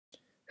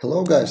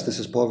Hello guys, this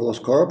is Pavel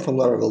Oskarov from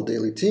Laravel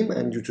Daily Team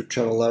and YouTube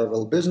channel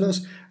Laravel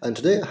Business, and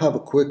today I have a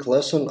quick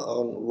lesson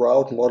on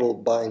route model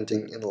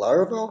binding in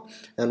Laravel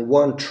and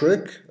one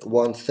trick,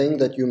 one thing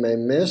that you may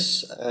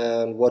miss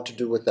and what to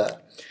do with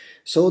that.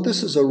 So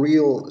this is a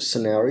real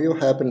scenario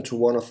happened to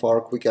one of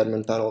our Quick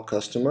Admin Panel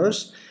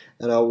customers,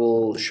 and I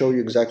will show you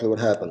exactly what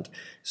happened.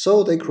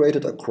 So they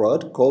created a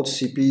CRUD called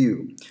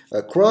CPU.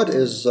 CRUD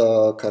is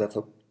kind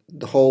of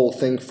the whole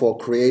thing for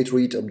create,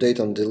 read, update,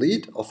 and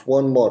delete of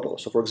one model.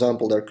 So for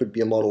example, there could be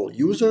a model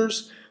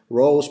users,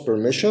 roles,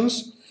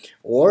 permissions,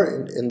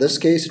 or in this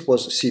case it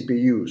was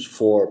CPUs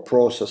for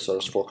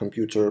processors, for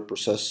computer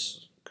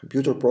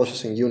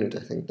processing unit, I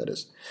think that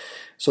is.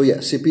 So yeah,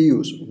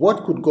 CPUs.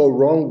 What could go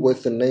wrong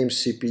with the name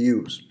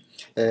CPUs?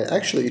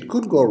 Actually, it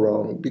could go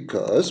wrong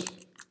because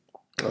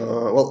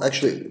well,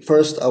 actually,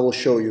 first I will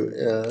show you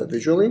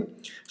visually.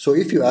 So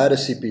if you add a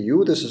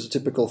CPU, this is a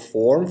typical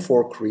form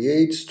for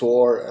create,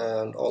 store,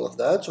 and all of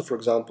that. So for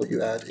example,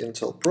 you add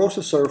Intel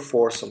processor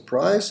for some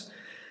price,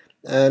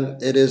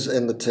 and it is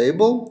in the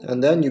table,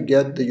 and then you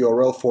get the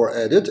URL for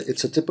edit.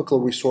 It's a typical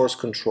resource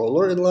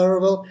controller in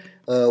Laravel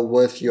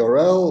with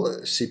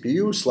URL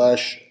CPU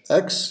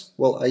 /x,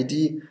 well,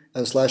 ID,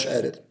 and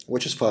 /edit,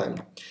 which is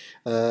fine.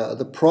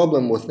 The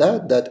problem with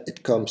that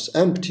it comes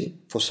empty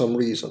for some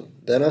reason.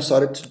 Then I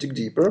started to dig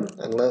deeper,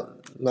 and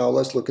now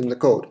let's look in the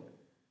code.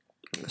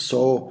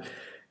 So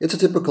it's a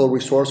typical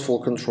resourceful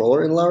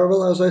controller in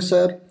Laravel, as I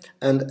said,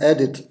 and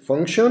edit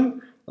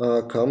function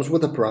comes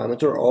with a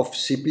parameter of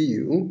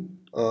CPU,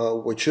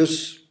 which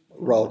is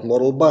route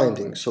model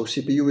binding. So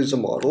CPU is a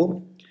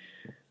model,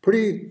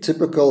 pretty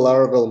typical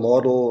Laravel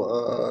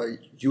model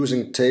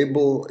using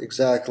table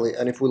exactly.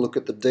 And if we look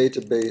at the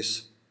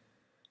database,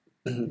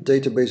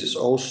 database is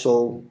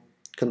also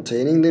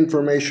containing the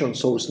information,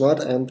 so it's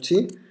not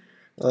empty,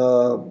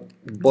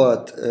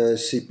 but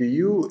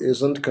CPU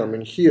isn't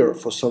coming here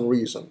for some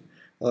reason.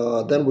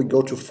 Then we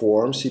go to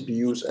form,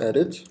 CPUs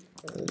edit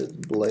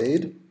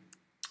blade,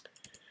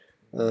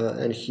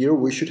 and here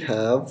we should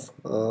have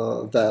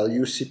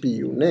value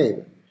CPU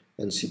name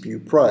and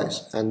CPU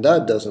price, and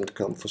that doesn't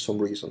come for some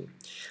reason.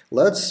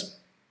 Let's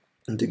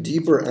dig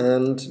deeper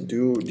and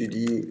do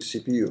dd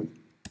CPU.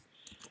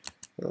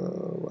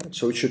 Right.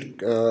 So it should,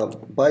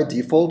 by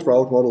default,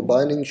 route model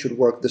binding should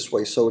work this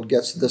way. So it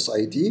gets this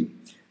ID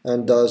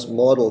and does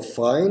model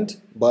find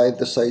by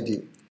this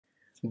ID.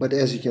 But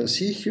as you can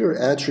see here,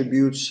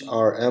 attributes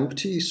are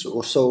empty,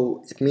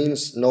 so it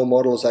means no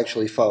model is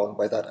actually found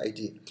by that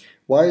ID.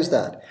 Why is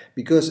that?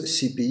 Because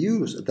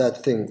CPUs,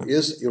 that thing,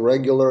 is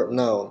irregular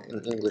noun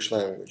in English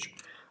language.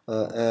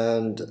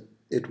 And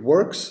it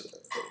works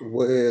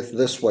with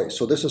this way.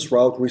 So this is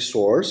route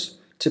resource,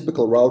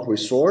 typical route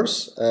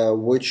resource,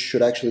 which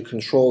should actually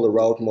control the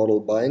route model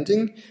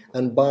binding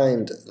and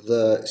bind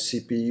the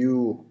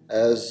CPU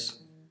as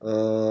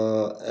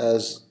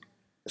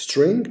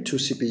string to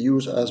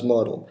CPUs as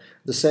model.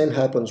 The same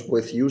happens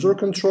with user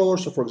controller.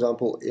 So for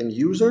example, in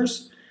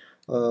users,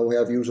 we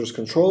have users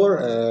controller,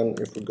 and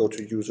if we go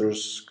to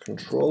users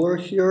controller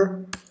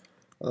here,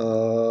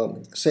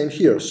 same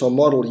here. So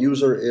model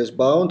user is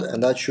bound,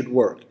 and that should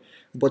work.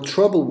 But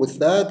trouble with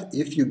that,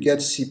 if you get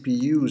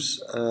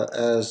CPUs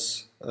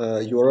as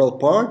URL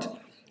part,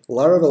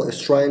 Laravel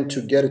is trying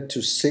to get it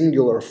to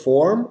singular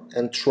form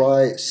and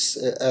try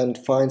and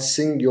find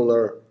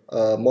singular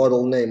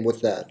model name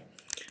with that.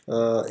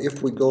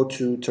 If we go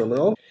to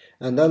terminal,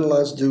 and then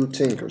let's do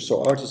tinker.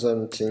 So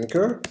artisan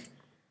tinker,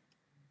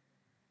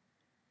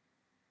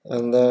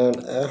 and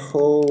then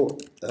echo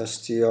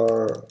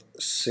str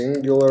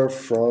singular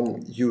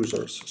from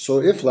users. So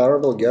if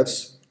Laravel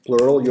gets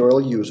plural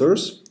URL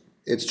users,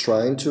 it's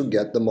trying to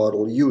get the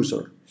model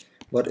user.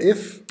 But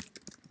if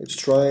it's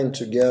trying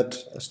to get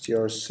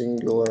str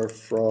singular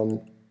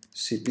from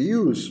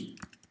CPUs,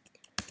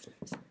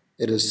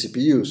 it is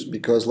CPUs,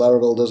 because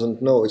Laravel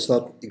doesn't know, it's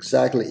not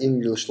exactly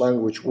English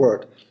language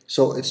word.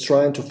 So it's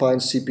trying to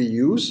find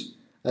CPUs,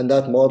 and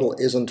that model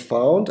isn't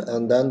found,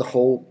 and then the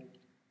whole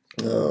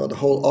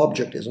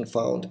object isn't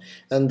found.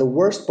 And the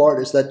worst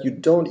part is that you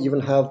don't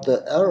even have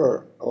the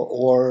error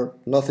or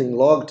nothing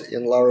logged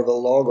in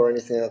Laravel log or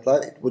anything like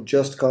that. It would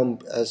just come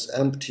as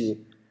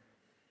empty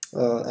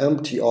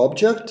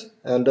object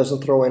and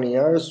doesn't throw any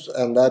errors,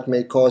 and that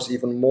may cause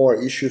even more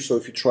issues. So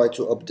if you try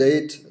to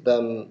update,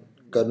 then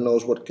God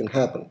knows what can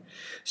happen.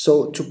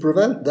 So to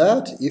prevent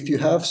that, if you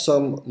have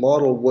some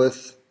model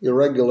with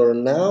irregular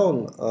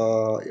noun,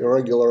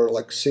 irregular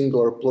like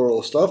singular,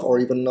 plural stuff, or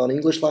even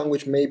non-English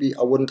language, maybe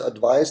I wouldn't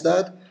advise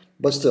that.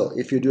 But still,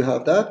 if you do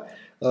have that,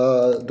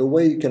 the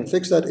way you can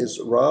fix that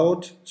is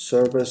route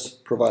service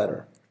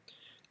provider.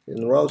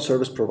 In route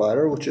service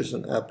provider, which is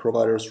an app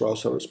provider's route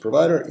service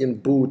provider, in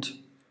boot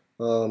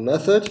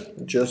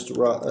method, just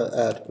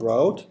add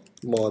route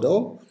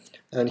model,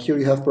 and here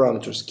you have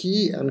parameters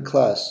key and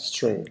class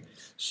string.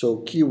 So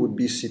key would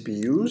be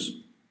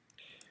CPUs.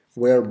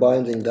 We're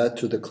binding that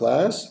to the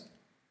class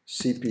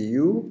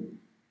CPU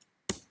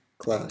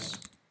class.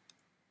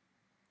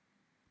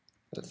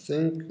 I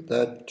think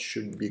that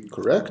should be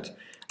correct.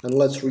 And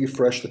let's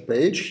refresh the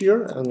page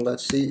here and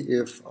let's see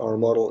if our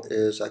model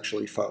is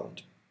actually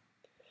found.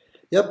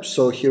 Yep,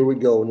 so here we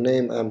go.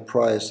 Name and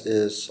price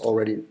is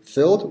already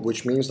filled,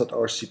 which means that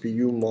our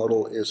CPU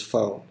model is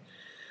found.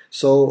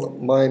 So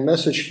my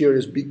message here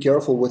is be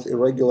careful with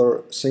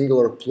irregular,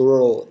 singular,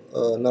 plural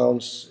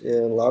nouns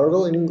in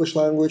Laravel in English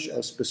language,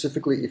 and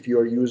specifically if you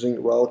are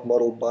using route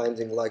model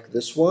binding like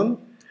this one.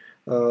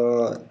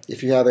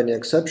 If you have any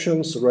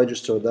exceptions,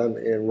 register them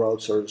in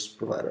Route Service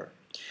Provider.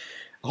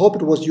 I hope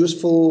it was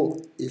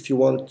useful. If you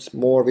want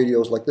more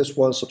videos like this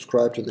one,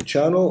 subscribe to the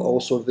channel.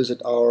 Also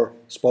visit our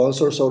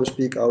sponsor, so to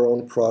speak, our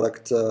own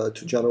product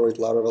to generate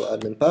Laravel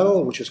admin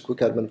panel, which is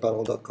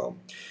quickadminpanel.com.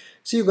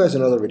 See you guys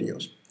in other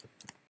videos.